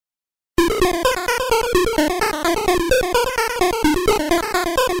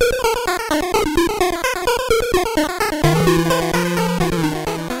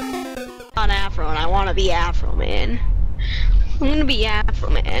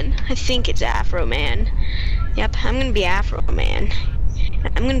Man. I think it's Afro Man. Yep, I'm gonna be Afro Man.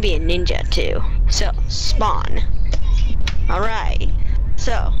 I'm gonna be a ninja too. So, spawn. Alright.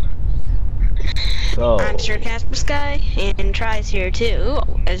 So, I'm Sir Kaspersky, and Try's here too,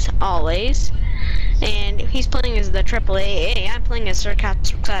 as always. And he's playing as the AAA. I'm playing as Sir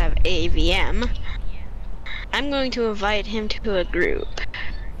Kaspersky of AVM. I'm going to invite him to a group.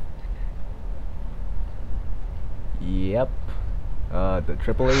 Yep. The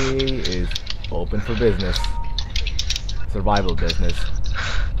AAA is open for business. Survival business.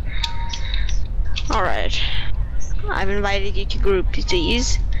 Alright. I've invited you to group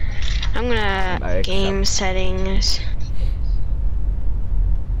these. I'm gonna game settings.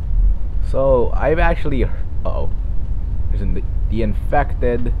 So I've actually there's the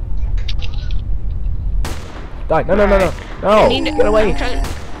infected. Die! No! Get away!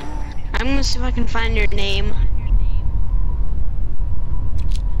 I'm gonna see if I can find your name.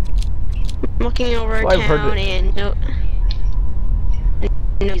 I'm looking over a town and no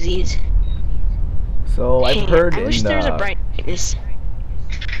disease. So I've heard I wish there was a brightness.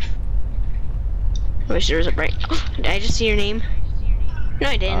 I wish there was a bright. Oh, did I just see your name? No,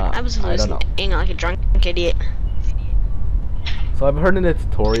 I didn't. I was hallucinating like a drunk idiot. So I've heard in the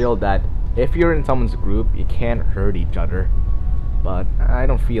tutorial that if you're in someone's group, you can't hurt each other. But I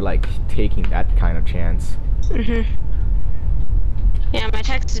don't feel like taking that kind of chance. Yeah, my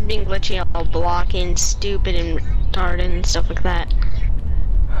text is being glitchy, all blocking, stupid, and retarded, and stuff like that.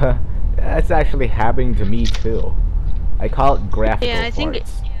 That's actually happening to me too. I call it graphical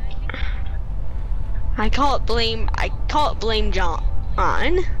farts. I call it blame John.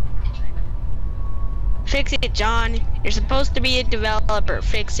 Fix it, John. You're supposed to be a developer.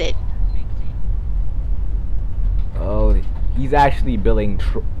 Fix it. Oh, he's actually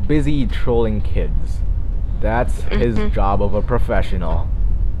busy trolling kids. That's his job of a professional.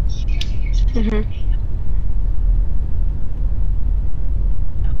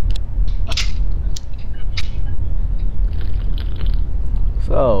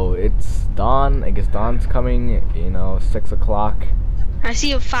 So it's dawn. I guess dawn's coming. 6 o'clock. I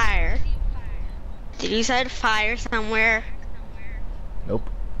see a fire. Did you set a fire somewhere? Nope.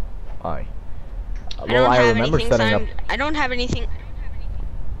 Why? Well, I remember setting up. I don't have anything.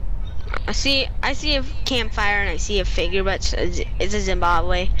 I see a campfire and I see a figure, but it's a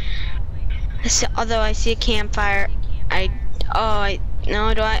Zimbabwe. Although I see a campfire, I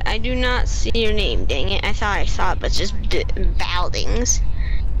do not see your name. Dang it! I thought I saw it, but it's just Baldings.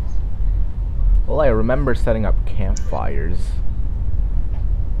 Well, I remember setting up campfires.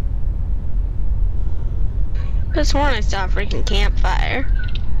 I could sworn I saw a freaking campfire.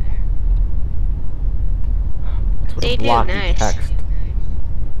 They do nice. Text.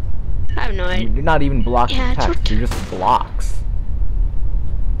 I have no idea. You're not even blocking text. You're just blocks.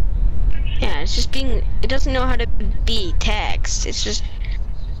 Yeah, it's just being. It doesn't know how to be text. It's just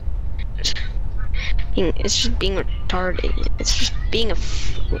being retarded. It's just being a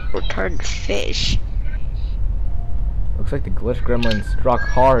retarded fish. Looks like the glitch gremlin struck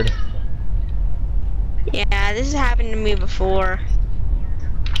hard. Yeah, this has happened to me before.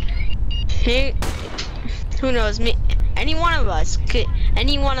 Hey, who knows? Any one of us could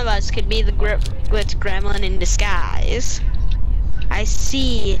be the glitch gremlin in disguise. I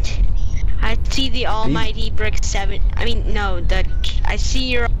see it. I see the almighty brick 7. I mean, no, I see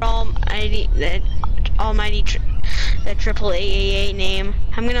your almighty, the AAA name.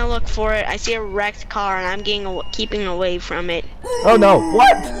 I'm gonna look for it. I see a wrecked car, and I'm keeping away from it. Oh no!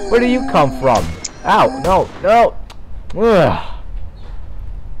 What? Where do you come from? Ow! No! Ugh.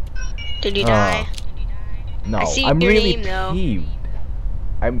 Did you die? No, I see I'm your really name, peeved.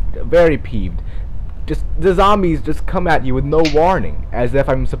 I'm very peeved. Just the zombies just come at you with no warning, as if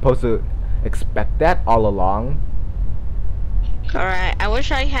I'm supposed to expect that all along. Alright, I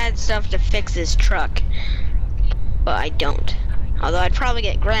wish I had stuff to fix this truck, but I don't. Although I'd probably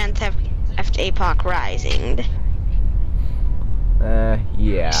get Grand Theft Apoc Rising.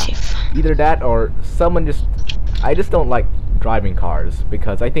 Yeah. Either that or someone I just don't like driving cars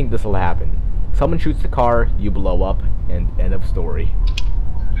because I think this will happen. Someone shoots the car, you blow up, and end of story.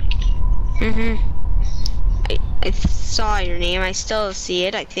 I saw your name. I still see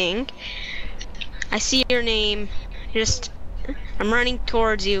it, I think. I see your name. I'm running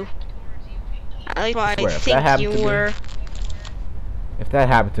towards you. I think you were. If that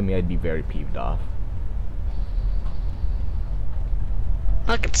happened to me, I'd be very peeved off.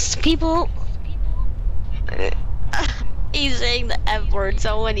 Look, it's people. He's saying the F word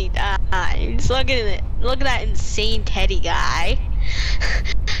so many times. Look at it. Look at that insane Teddy guy.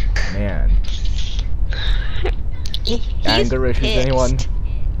 Man. Anger issues, anyone?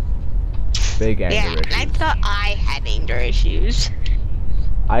 Big anger Yeah, issues. I thought I had anger issues.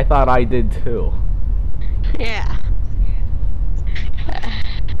 I thought I did too. Yeah.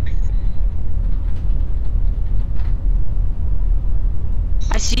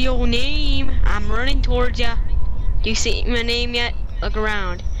 I see your name. I'm running towards ya. Do you see my name yet? Look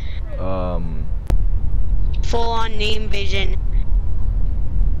around. Full on name vision.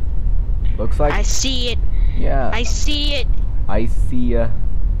 Looks like. I see it. Yeah. I see it. I see ya.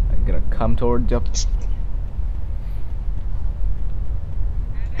 I'm gonna come towards you.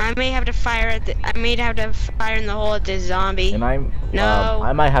 I may have to fire at the. I may have to fire in the hole at this zombie. And I'm. No.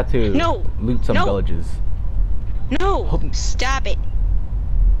 I might have to No. loot some No. villages. No. Stop it.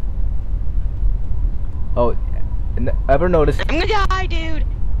 Oh, ever noticed? I'm gonna die, dude.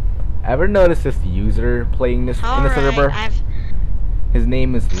 Ever noticed this user playing this in the server? His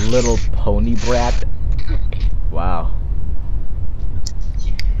name is Little Pony Brat. Wow.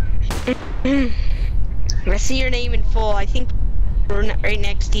 I see your name in full. I think we're right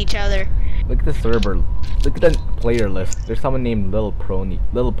next to each other. Look at the server. Look at the player list. There's someone named Little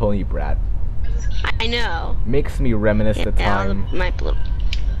Pony Brat. I know. Makes me reminisce the time.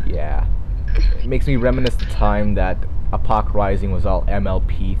 Yeah. It makes me reminisce the time that Apoc Rising was all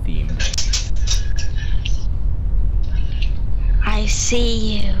MLP themed. I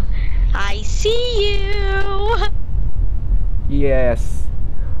see you. I see you. Yes.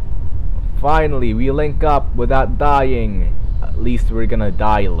 Finally, we link up without dying. At least we're gonna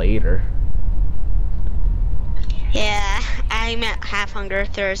die later. Yeah, I'm at half hunger,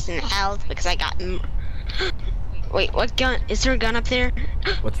 thirst, and health because I got. Wait, what gun? Is there a gun up there?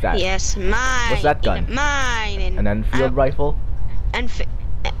 What's that? Yes, mine. What's that gun? Mine. An Enfield rifle? And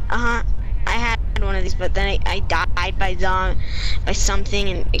I had one of these, but then I died by something,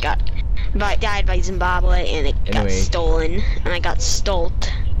 and it got. But I died by Zimbabwe, and it got stolen, and I got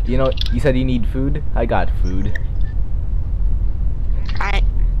stolt. You know, you said you need food? I got food.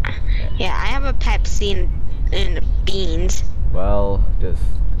 Yeah, I have a Pepsi and beans. Well, just,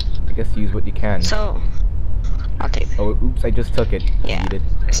 I guess use what you can. So, I'll take. Oh, oops! I just took it. Yeah. Eat it.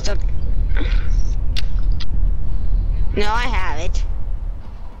 No, I have it.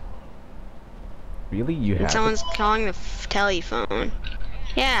 Really, you have? Someone's calling the telephone.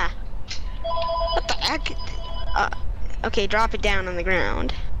 Yeah. What the heck? Okay, drop it down on the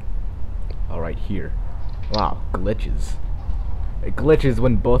ground. All right, here. Wow, glitches. It glitches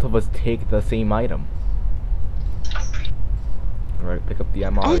when both of us take the same item. Alright, pick up the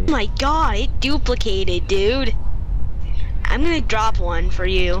MRE. Oh my god, it duplicated, dude. I'm gonna drop one for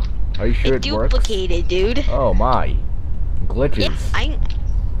you. Are you sure it works? It duplicated, dude. Oh my. Glitches. Yeah,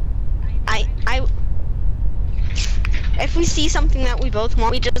 if we see something that we both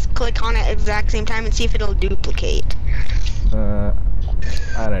want, we just click on it at the exact same time and see if it'll duplicate.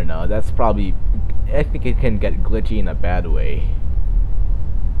 I don't know. That's probably... I think it can get glitchy in a bad way.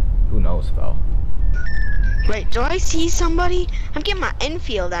 Who knows, though? Wait, do I see somebody? I'm getting my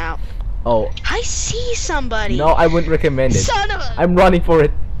Enfield out. Oh. I see somebody. No, I wouldn't recommend it. Son of a... I'm running for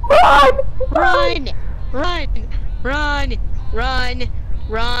it. Run! Run! Run! Run! Run!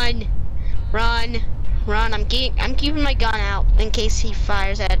 Run! Run! Run! I'm keeping my gun out in case he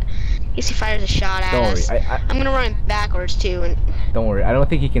fires a shot at us. Don't worry. I'm gonna run backwards too. And don't worry. I don't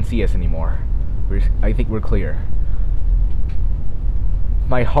think he can see us anymore. I think we're clear.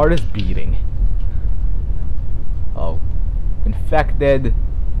 My heart is beating. Oh. Infected.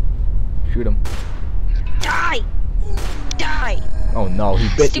 Shoot him. Die! Die! Oh no, he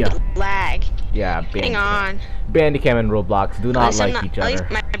bit you. Stupid lag. Yeah, Hang on. Bandicam and Roblox do not like each other. At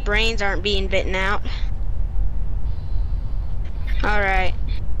least my brains aren't being bitten out. Alright.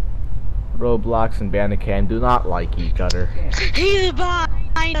 Roblox and Bandicam do not like each other. He's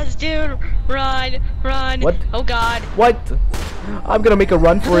behind us, dude! Run! Run! What? Oh god. What? I'm gonna make a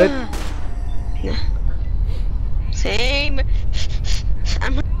run for it. Same.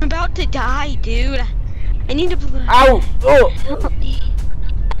 I'm about to die, dude. I need to. Ow! Oh!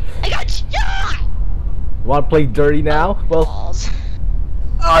 I got shot! Want to play dirty now? Well. Balls.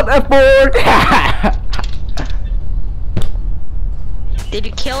 Oh, F4! Did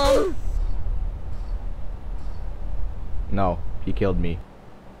you kill him? No, he killed me.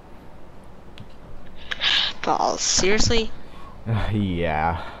 Balls. Seriously?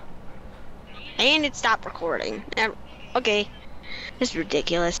 Yeah. And it stopped recording. Okay. This is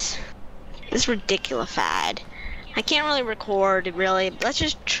ridiculous. This is ridiculified. I can't really record, really. Let's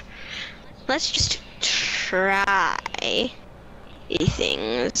just try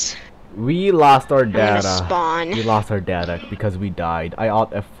things. We lost our data. I'm gonna spawn. We lost our data because we died. I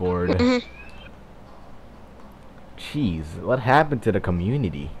alt F4'd. Jeez, what happened to the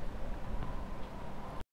community?